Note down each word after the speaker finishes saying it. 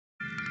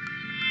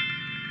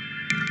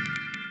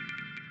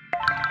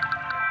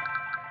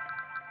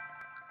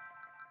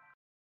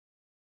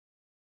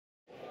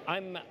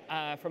I'm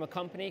from a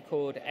company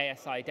called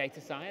ASI Data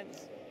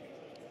Science.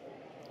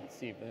 Let's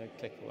see if the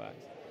clicker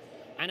works.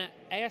 And at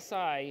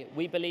ASI,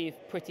 we believe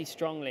pretty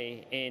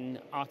strongly in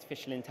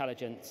artificial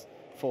intelligence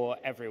for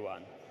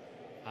everyone.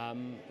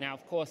 Now,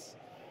 of course,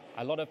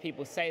 a lot of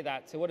people say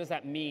that, so what does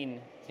that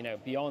mean,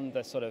 beyond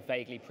the sort of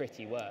vaguely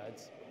pretty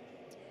words?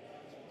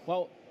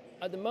 Well,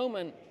 at the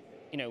moment,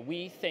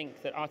 we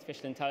think that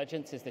artificial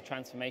intelligence is the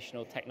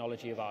transformational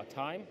technology of our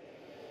time,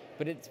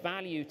 but its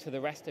value to the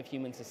rest of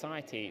human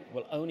society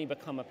will only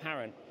become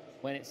apparent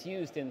when it's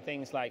used in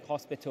things like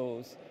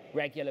hospitals,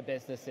 regular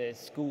businesses,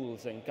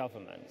 schools, and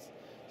governments.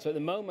 So at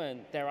the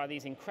moment, there are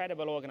these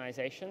incredible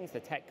organizations, the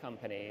tech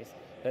companies,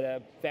 that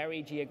are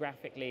very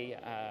geographically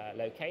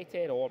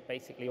located, or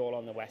basically all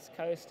on the West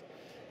Coast,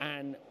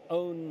 and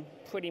own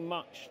pretty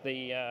much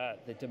the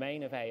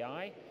domain of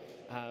AI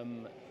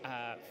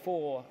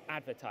for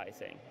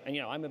advertising. And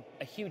I'm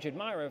a huge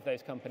admirer of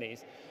those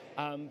companies,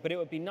 but it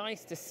would be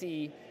nice to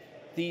see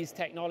these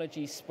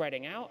technologies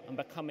spreading out and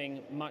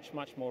becoming much,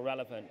 much more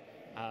relevant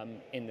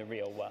in the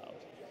real world.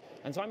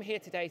 And so I'm here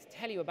today to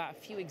tell you about a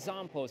few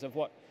examples of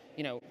what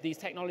these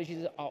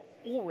technologies are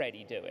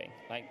already doing,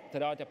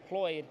 that are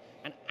deployed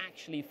and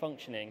actually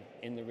functioning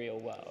in the real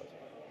world.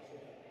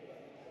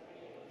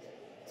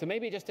 So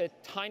maybe just a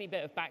tiny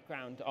bit of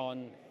background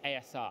on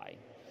ASI.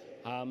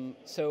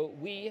 So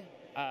we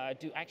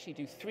actually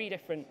do three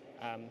different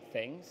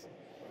things.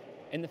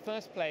 In the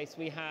first place,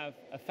 we have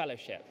a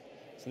fellowship.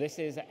 So this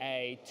is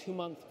a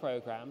 2-month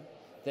program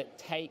that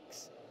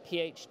takes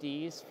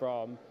PhDs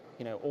from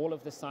all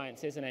of the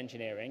sciences and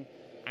engineering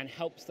and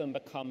helps them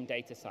become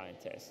data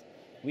scientists.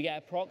 We get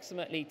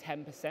approximately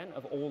 10%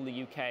 of all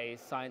the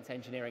UK's science,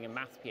 engineering, and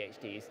maths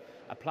PhDs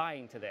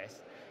applying to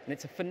this, and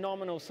it's a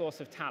phenomenal source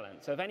of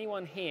talent. So if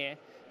anyone here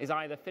is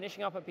either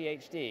finishing up a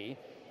PhD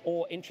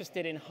or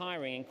interested in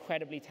hiring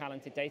incredibly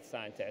talented data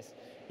scientists,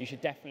 you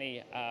should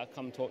definitely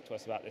come talk to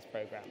us about this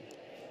program.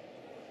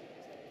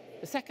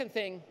 The second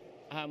thing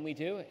we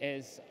do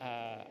is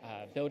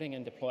building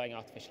and deploying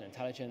artificial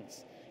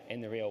intelligence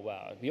in the real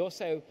world. We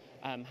also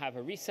have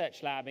a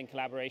research lab in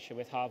collaboration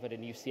with Harvard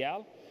and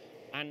UCL,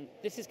 and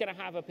this is going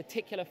to have a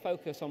particular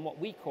focus on what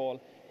we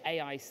call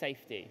AI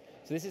safety.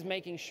 So this is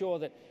making sure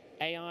that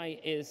AI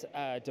is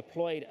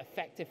deployed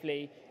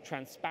effectively,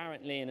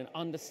 transparently, in an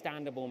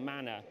understandable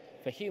manner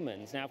for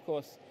humans. Now, of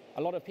course,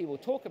 a lot of people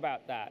talk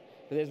about that,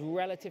 but there's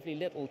relatively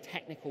little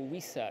technical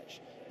research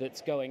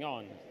that's going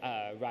on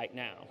right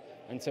now.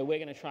 And so we're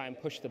going to try and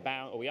push the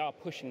bound, or we are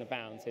pushing the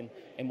bounds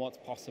in what's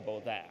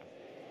possible there.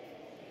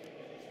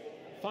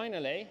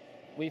 Finally,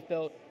 we've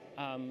built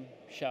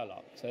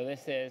Sherlock. So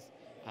this is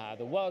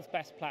the world's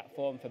best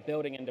platform for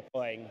building and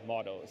deploying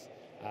models.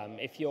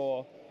 If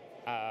you're,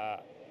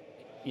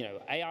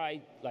 AI,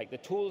 like the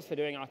tools for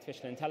doing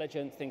artificial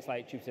intelligence, things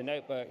like Jupyter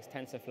Notebooks,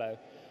 TensorFlow,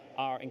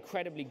 are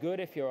incredibly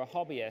good if you're a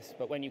hobbyist,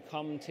 but when you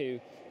come to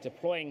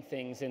deploying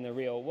things in the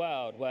real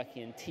world,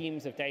 working in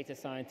teams of data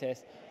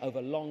scientists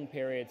over long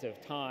periods of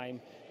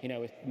time,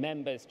 with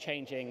members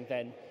changing,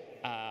 then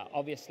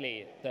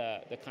obviously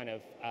the kind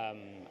of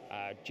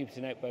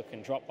Jupyter Notebook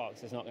and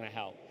Dropbox is not going to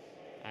help.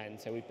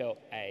 And so we built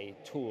a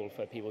tool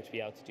for people to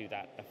be able to do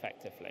that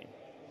effectively.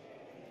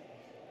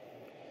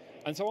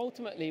 And so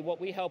ultimately, what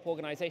we help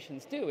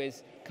organizations do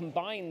is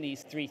combine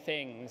these three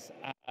things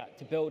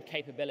to build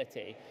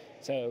capability.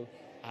 So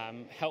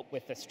help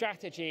with the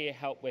strategy,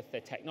 help with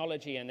the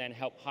technology, and then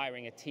help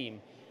hiring a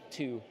team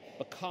to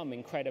become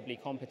incredibly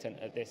competent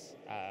at this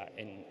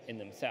in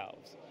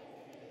themselves.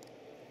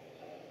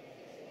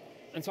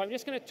 And so I'm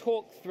just going to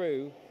talk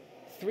through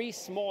 3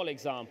 small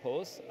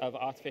examples of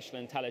artificial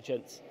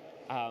intelligence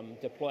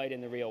deployed in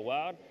the real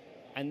world,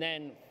 and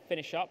then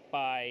finish up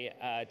by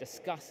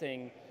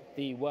discussing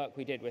the work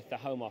we did with the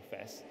Home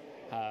Office,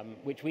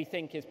 which we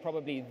think is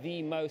probably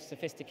the most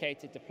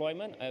sophisticated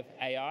deployment of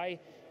AI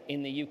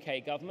in the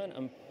UK government,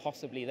 and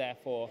possibly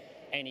therefore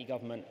any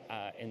government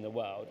in the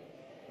world,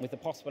 with the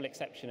possible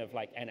exception of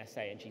like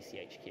NSA and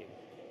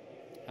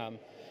GCHQ.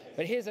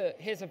 But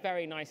here's a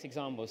very nice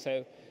example.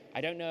 So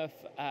I don't know if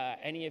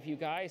any of you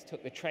guys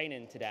took the train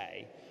in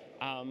today,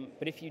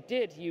 but if you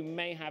did, you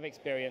may have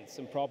experienced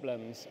some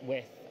problems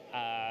with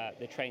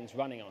the trains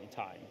running on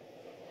time.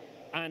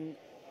 And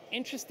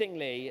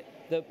interestingly,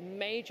 the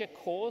major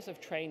cause of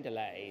train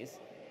delays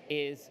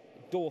is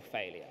door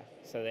failure.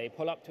 So they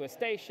pull up to a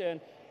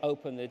station,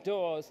 open the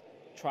doors,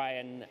 try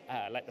and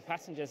let the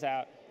passengers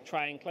out,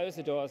 try and close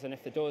the doors, and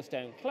if the doors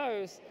don't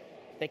close,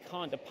 they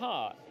can't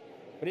depart.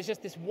 But it's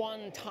just this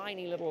one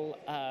tiny little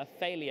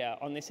failure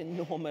on this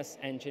enormous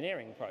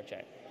engineering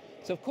project.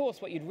 So of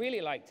course, what you'd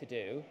really like to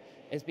do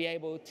is be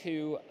able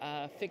to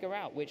figure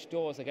out which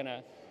doors are going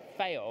to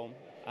fail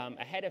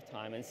ahead of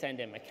time and send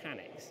in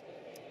mechanics.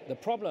 The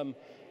problem,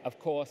 of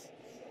course,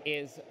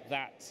 is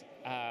that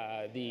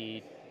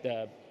the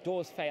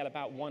doors fail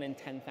about 1 in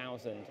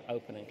 10,000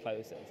 open and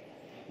closes.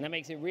 And that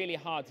makes it really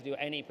hard to do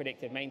any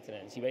predictive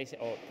maintenance,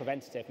 or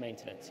preventative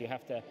maintenance. You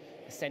have to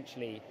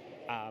essentially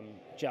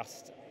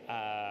just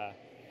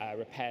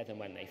repair them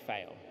when they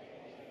fail.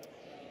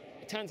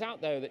 turns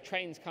out, though, that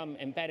trains come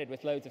embedded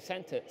with loads of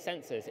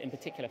sensors, in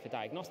particular for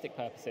diagnostic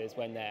purposes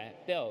when they're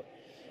built.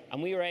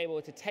 And we were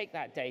able to take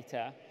that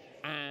data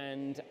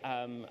and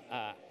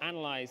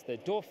analyze the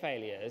door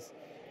failures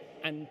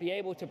and be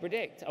able to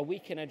predict a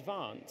week in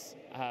advance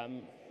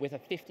with a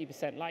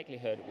 50%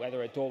 likelihood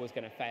whether a door was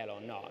going to fail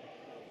or not.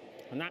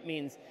 And that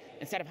means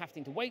instead of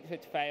having to wait for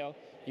it to fail,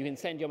 you can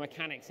send your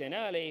mechanics in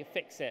early,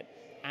 fix it,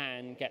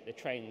 and get the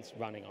trains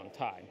running on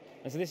time.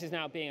 And so this is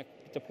now being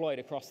deployed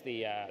across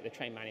the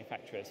train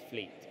manufacturer's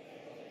fleet.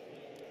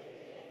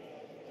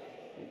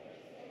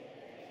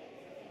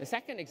 The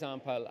second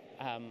example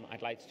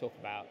I'd like to talk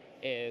about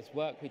is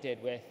work we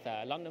did with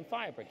London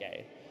Fire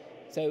Brigade.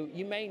 So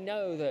you may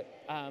know that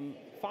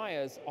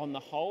fires on the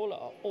whole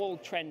are all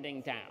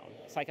trending down.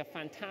 It's like a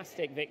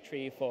fantastic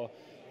victory for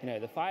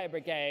the fire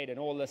brigade and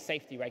all the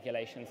safety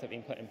regulations that have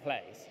been put in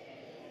place.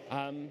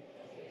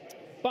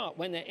 But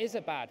when there is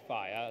a bad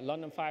fire,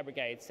 London Fire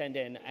Brigade send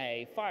in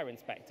a fire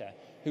inspector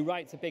who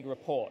writes a big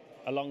report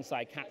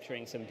alongside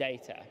capturing some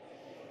data.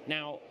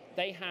 Now,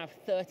 they have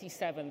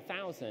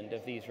 37,000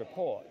 of these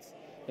reports.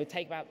 It would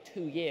take about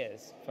 2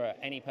 years for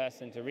any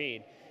person to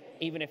read,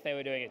 even if they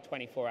were doing it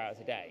 24 hours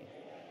a day.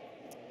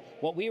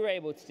 What we were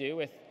able to do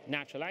with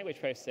natural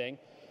language processing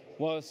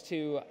was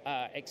to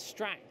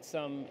extract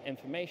some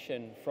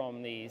information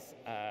from these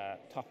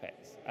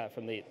topics,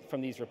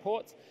 from these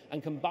reports,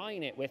 and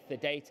combine it with the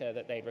data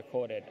that they'd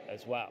recorded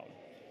as well.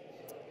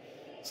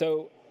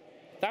 So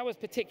that was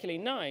particularly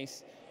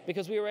nice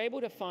because we were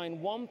able to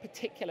find one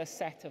particular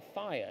set of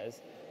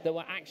fires that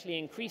were actually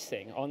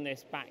increasing on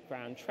this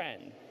background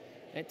trend.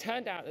 And it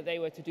turned out that they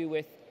were to do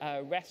with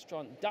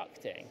restaurant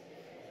ducting.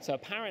 So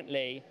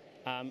apparently,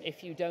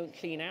 if you don't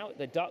clean out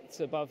the ducts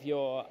above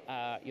your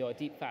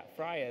deep fat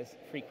fryers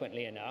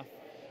frequently enough,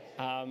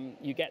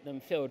 you get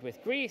them filled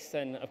with grease,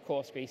 and of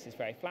course grease is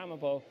very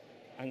flammable,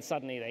 and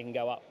suddenly they can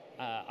go up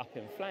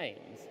in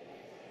flames.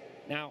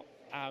 Now,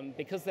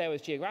 because there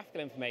was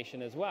geographical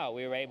information as well,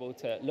 we were able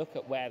to look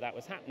at where that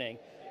was happening,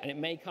 and it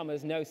may come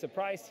as no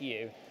surprise to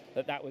you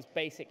that that was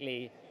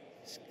basically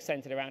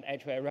centered around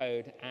Edgware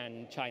Road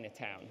and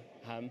Chinatown.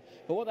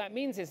 But what that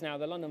means is now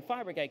the London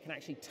Fire Brigade can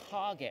actually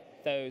target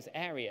those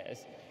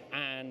areas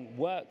and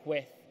work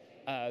with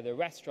the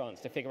restaurants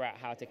to figure out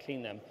how to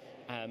clean them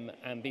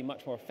and be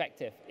much more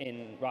effective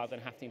rather than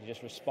having to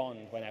just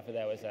respond whenever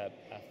there was a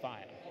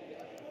fire.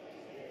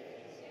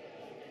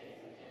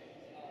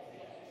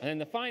 And then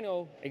the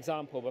final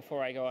example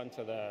before I go on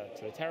to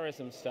the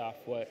terrorism stuff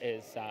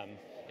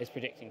is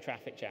predicting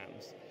traffic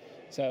jams.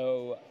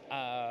 So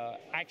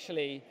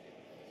actually,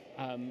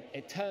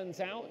 it turns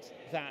out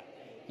that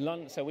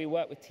so we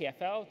work with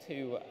TfL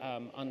to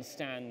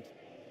understand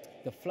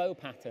the flow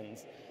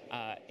patterns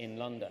in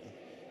London.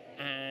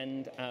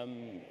 And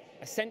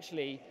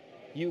essentially,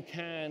 you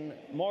can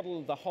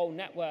model the whole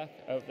network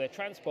of the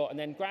transport and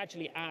then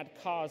gradually add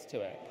cars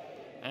to it.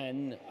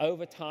 And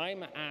over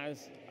time,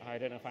 I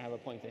don't know if I have a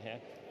pointer here,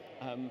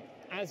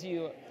 as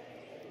you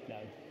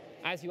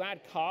add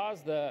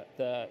cars,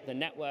 the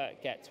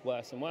network gets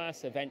worse and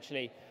worse.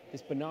 Eventually,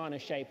 this banana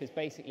shape is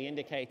basically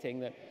indicating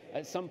that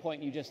at some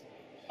point you just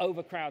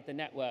overcrowd the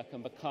network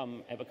and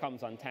it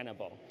becomes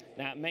untenable.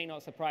 Now, it may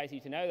not surprise you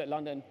to know that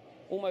London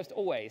almost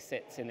always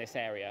sits in this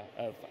area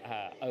of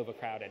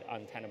overcrowded,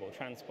 untenable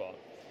transport.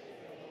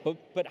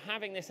 But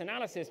having this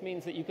analysis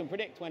means that you can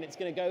predict when it's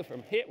going to go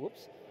from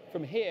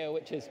here,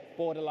 which is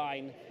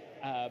borderline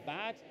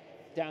bad,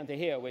 down to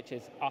here, which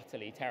is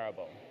utterly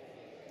terrible.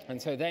 And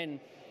so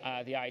then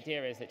the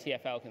idea is that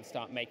TfL can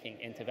start making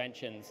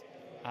interventions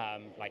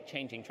like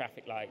changing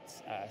traffic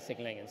lights,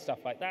 signaling and stuff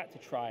like that to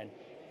try and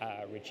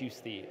reduce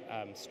the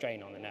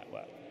strain on the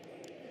network.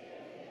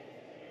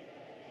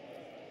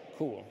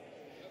 Cool.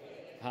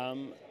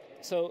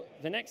 So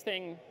the next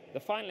thing, the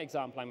final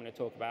example I'm going to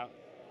talk about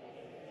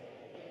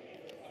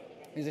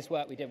is this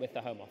work we did with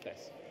the Home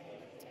Office.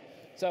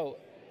 So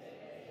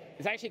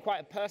it's actually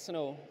quite a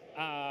personal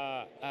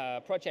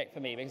project for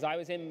me because I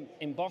was in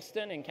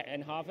Boston,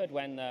 in Harvard,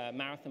 when the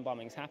marathon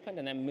bombings happened,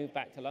 and then moved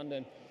back to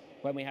London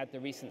when we had the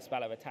recent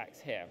spell of attacks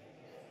here.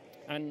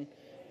 And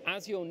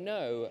as you'll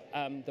know,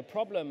 the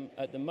problem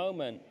at the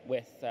moment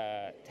with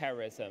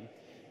terrorism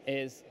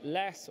is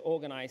less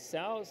organized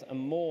cells and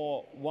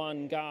more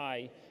one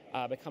guy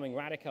becoming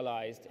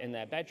radicalized in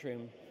their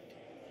bedroom,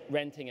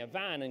 renting a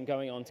van and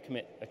going on to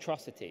commit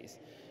atrocities.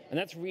 And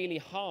that's really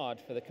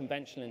hard for the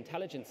conventional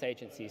intelligence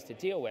agencies to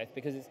deal with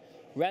because it's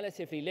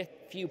relatively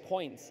few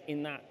points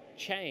in that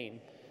chain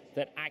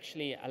that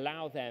actually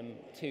allow them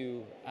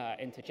to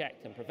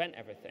interject and prevent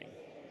everything.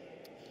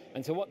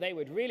 And so what they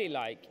would really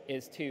like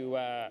is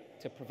to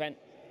prevent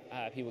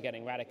people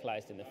getting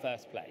radicalized in the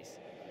first place.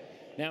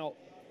 Now,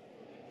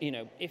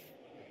 if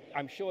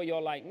I'm sure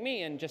you're like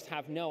me and just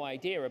have no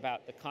idea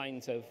about the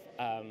kinds of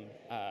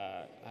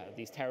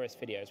these terrorist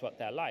videos, what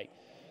they're like,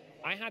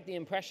 I had the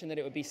impression that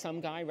it would be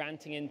some guy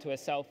ranting into a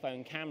cell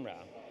phone camera.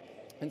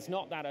 And it's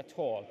not that at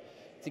all.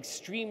 It's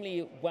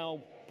extremely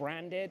well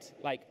branded,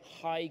 like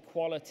high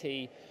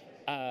quality,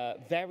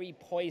 very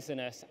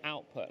poisonous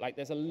output. Like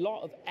there's a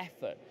lot of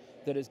effort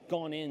that has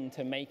gone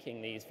into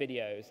making these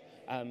videos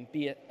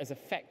be as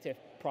effective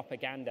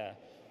propaganda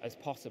as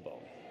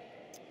possible.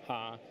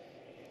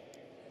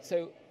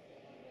 So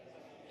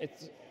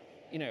it's,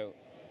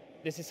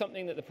 this is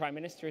something that the Prime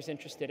Minister is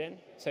interested in.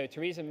 So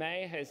Theresa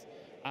May has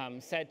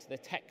said to the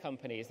tech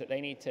companies that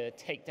they need to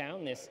take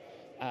down these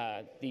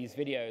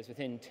videos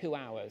within 2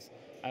 hours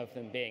of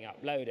them being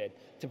uploaded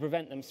to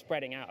prevent them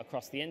spreading out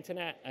across the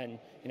internet and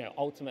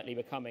ultimately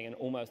becoming an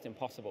almost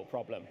impossible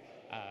problem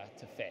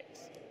to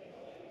fix.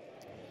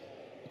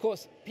 Of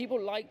course,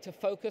 people like to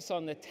focus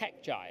on the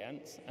tech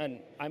giants, and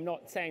I'm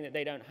not saying that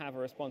they don't have a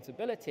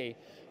responsibility,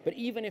 but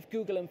even if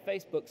Google and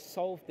Facebook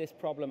solved this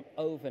problem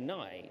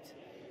overnight,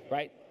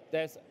 right,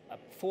 there's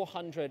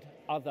 400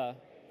 other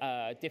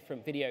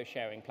different video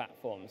sharing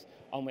platforms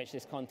on which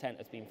this content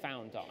has been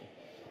found on.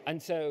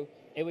 And so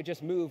it would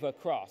just move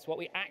across. What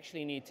we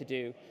actually need to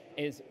do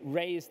is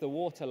raise the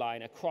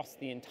waterline across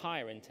the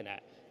entire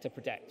internet to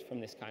protect from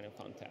this kind of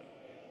content.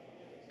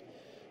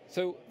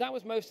 So that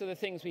was most of the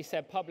things we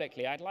said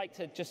publicly. I'd like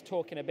to just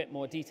talk in a bit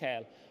more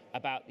detail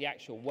about the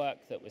actual work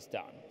that was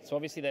done. So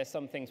obviously there's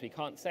some things we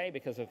can't say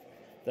because of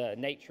the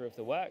nature of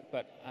the work,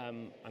 but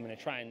I'm going to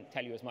try and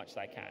tell you as much as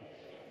I can.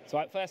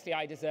 So firstly,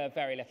 I deserve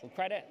very little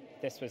credit.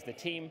 This was the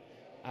team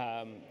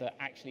that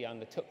actually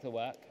undertook the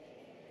work.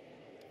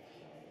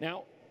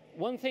 Now,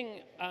 one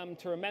thing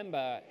to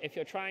remember if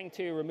you're trying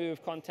to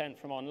remove content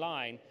from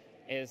online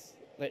is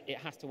that it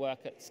has to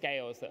work at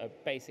scales that are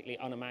basically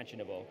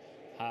unimaginable.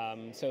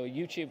 So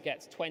YouTube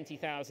gets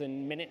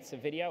 20,000 minutes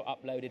of video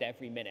uploaded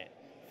every minute,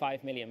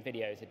 5 million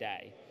videos a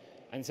day.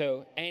 And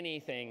so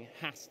anything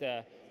has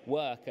to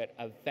work at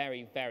a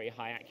very, very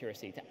high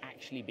accuracy to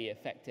actually be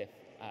effective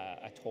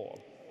at all.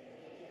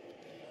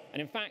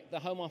 And in fact, the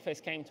Home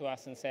Office came to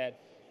us and said,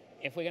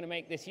 if we're going to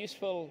make this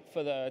useful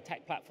for the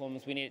tech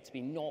platforms, we need it to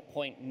be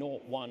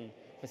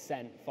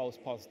 0.01% false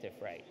positive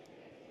rate.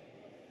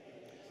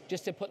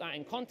 Just to put that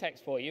in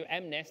context for you,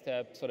 MNIST,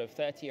 a sort of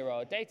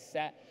 30-year-old data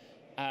set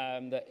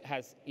that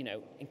has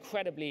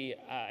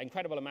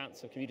incredible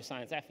amounts of computer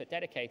science effort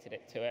dedicated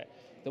to it,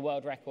 the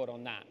world record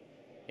on that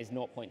is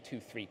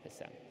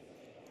 0.23%.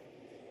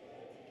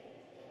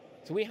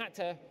 So we had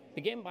to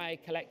begin by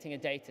collecting a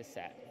data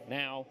set.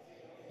 Now,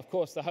 of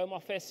course, the Home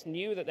Office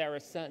knew that there were a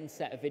certain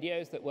set of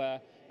videos that were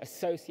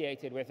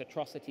associated with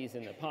atrocities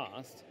in the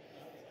past.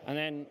 And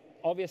then,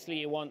 obviously,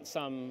 you want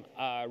some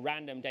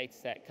random data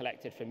set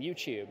collected from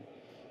YouTube.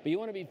 But you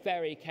want to be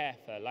very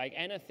careful. Like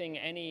anything,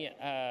 any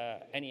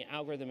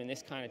algorithm in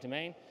this kind of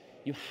domain,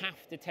 you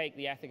have to take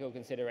the ethical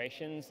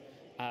considerations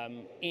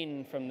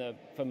in from the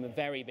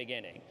very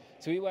beginning.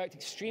 So we worked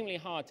extremely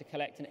hard to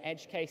collect an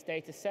edge case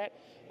data set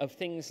of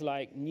things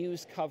like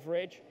news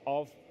coverage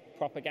of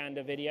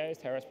propaganda videos,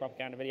 terrorist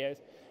propaganda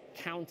videos,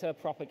 counter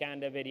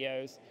propaganda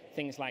videos,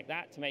 things like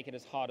that, to make it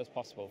as hard as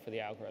possible for the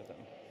algorithm.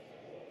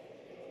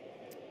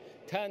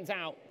 Turns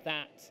out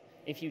that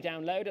if you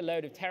download a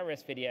load of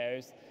terrorist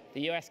videos,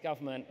 the US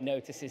government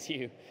notices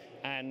you,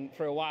 and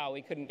for a while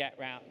we couldn't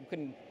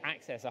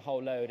access a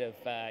whole load of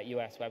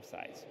US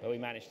websites, but we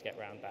managed to get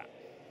around that.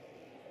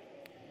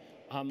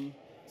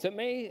 So it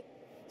may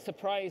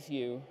surprise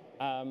you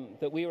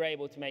that we were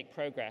able to make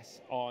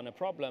progress on a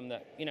problem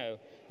that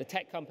the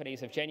tech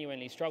companies have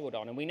genuinely struggled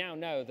on, and we now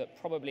know that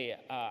probably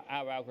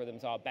our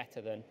algorithms are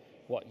better than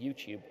what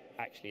YouTube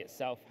actually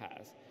itself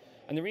has.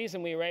 And the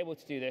reason we were able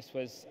to do this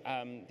was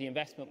the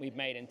investment we've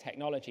made in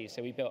technology.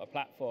 So we built a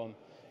platform,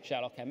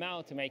 Sherlock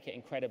ML, to make it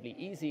incredibly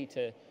easy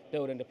to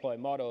build and deploy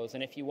models.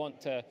 And if you want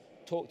to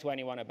talk to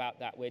anyone about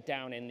that, we're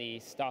down in the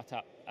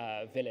startup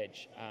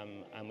village,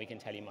 and we can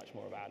tell you much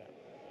more about it.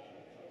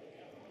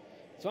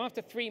 So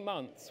after 3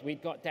 months,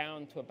 we'd got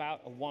down to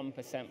about a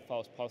 1%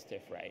 false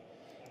positive rate.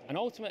 And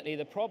ultimately,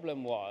 the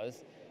problem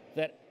was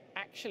that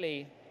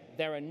actually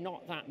there are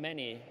not that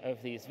many of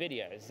these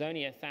videos. There's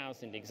only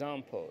 1,000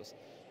 examples.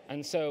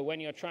 And so when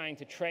you're trying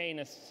to train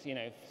a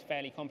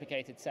fairly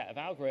complicated set of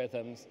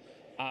algorithms,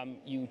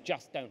 you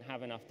just don't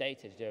have enough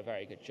data to do a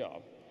very good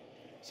job.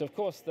 So of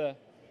course, the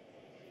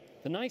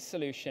nice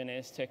solution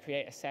is to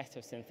create a set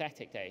of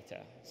synthetic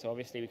data. So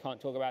obviously, we can't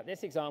talk about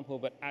this example,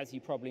 but as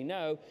you probably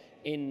know,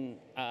 in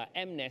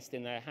MNIST,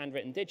 in the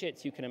handwritten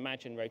digits, you can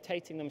imagine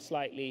rotating them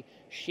slightly,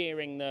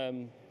 shearing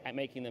them, and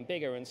making them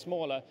bigger and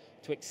smaller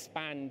to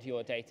expand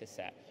your data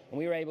set. And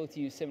we were able to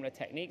use similar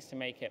techniques to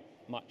make it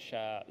much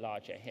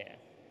larger here.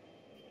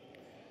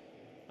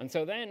 And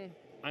so then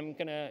I'm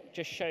going to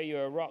just show you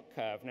a ROC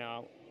curve.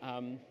 Now,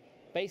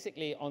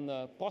 basically, on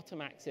the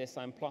bottom axis,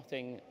 I'm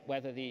plotting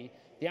whether the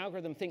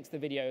algorithm thinks the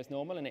video is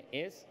normal, and it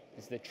is.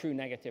 This is the true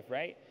negative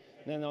rate.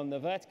 And then on the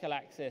vertical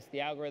axis,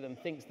 the algorithm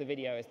thinks the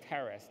video is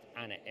terrorist,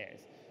 and it is.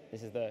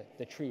 This is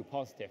the true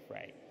positive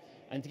rate.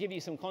 And to give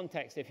you some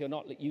context, if you're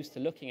not used to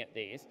looking at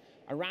these,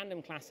 a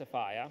random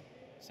classifier,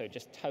 so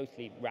just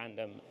totally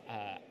random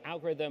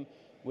algorithm,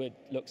 would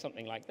look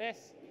something like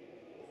this.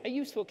 A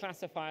useful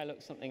classifier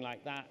looks something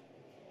like that.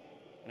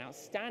 An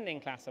outstanding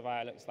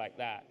classifier looks like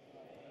that.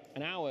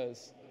 And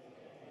ours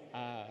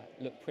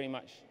look pretty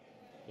much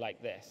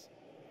like this.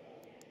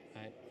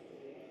 Right?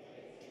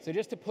 So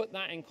just to put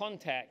that in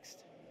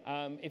context,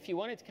 if you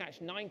wanted to catch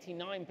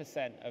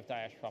 99% of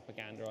Daesh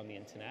propaganda on the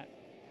internet,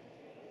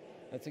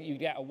 you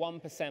get a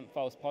 1%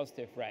 false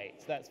positive rate.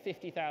 So that's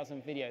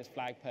 50,000 videos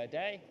flagged per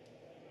day.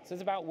 So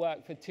it's about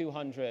work for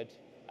 200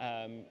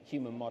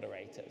 human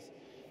moderators.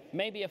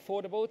 Maybe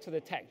affordable to the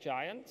tech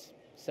giants,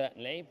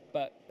 certainly,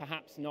 but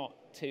perhaps not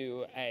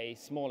to a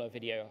smaller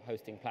video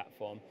hosting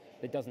platform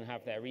that doesn't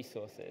have their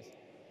resources.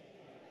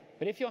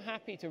 But if you're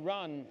happy to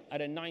run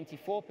at a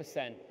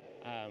 94%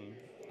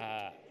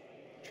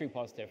 true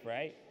positive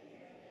rate,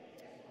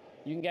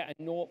 you can get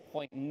a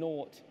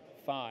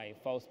 0.05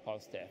 false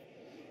positive.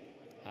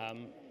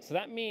 So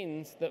that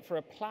means that for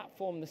a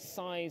platform the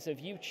size of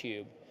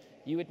YouTube,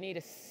 you would need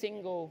a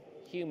single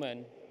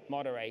human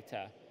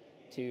moderator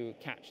to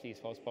catch these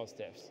false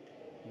positives.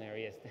 And there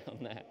he is down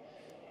there.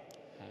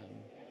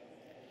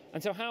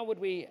 And so how would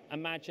we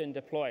imagine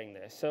deploying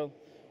this? So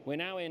we're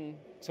now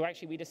so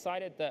actually we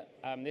decided that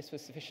this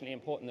was sufficiently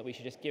important that we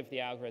should just give the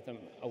algorithm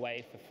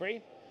away for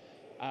free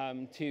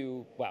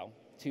to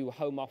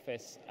Home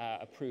Office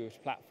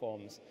approved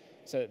platforms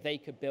so that they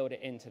could build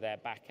it into their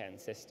back-end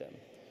system.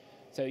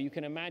 So you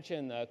can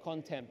imagine the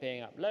content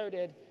being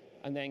uploaded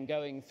and then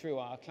going through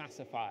our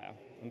classifier.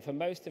 And for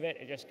most of it,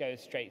 it just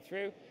goes straight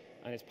through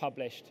and is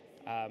published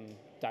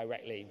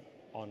directly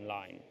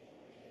online.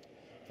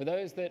 For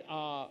those that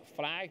are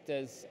flagged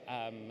as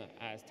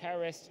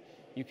terrorists,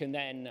 you can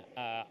then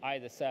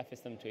either surface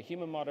them to a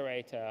human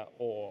moderator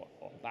or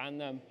ban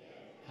them.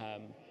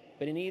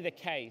 But in either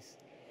case,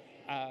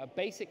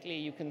 basically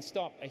you can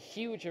stop a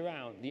huge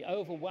amount. The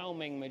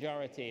overwhelming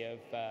majority of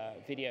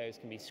videos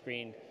can be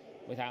screened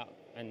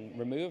and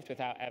removed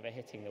without ever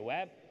hitting the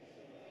web.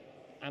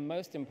 And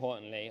most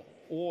importantly,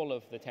 all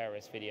of the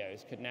terrorist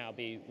videos could now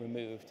be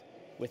removed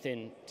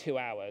within 2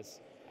 hours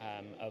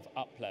of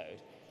upload,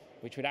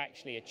 which would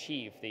actually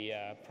achieve the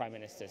Prime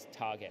Minister's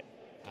target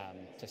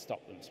to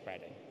stop them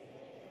spreading.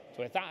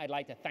 So with that, I'd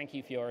like to thank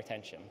you for your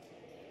attention.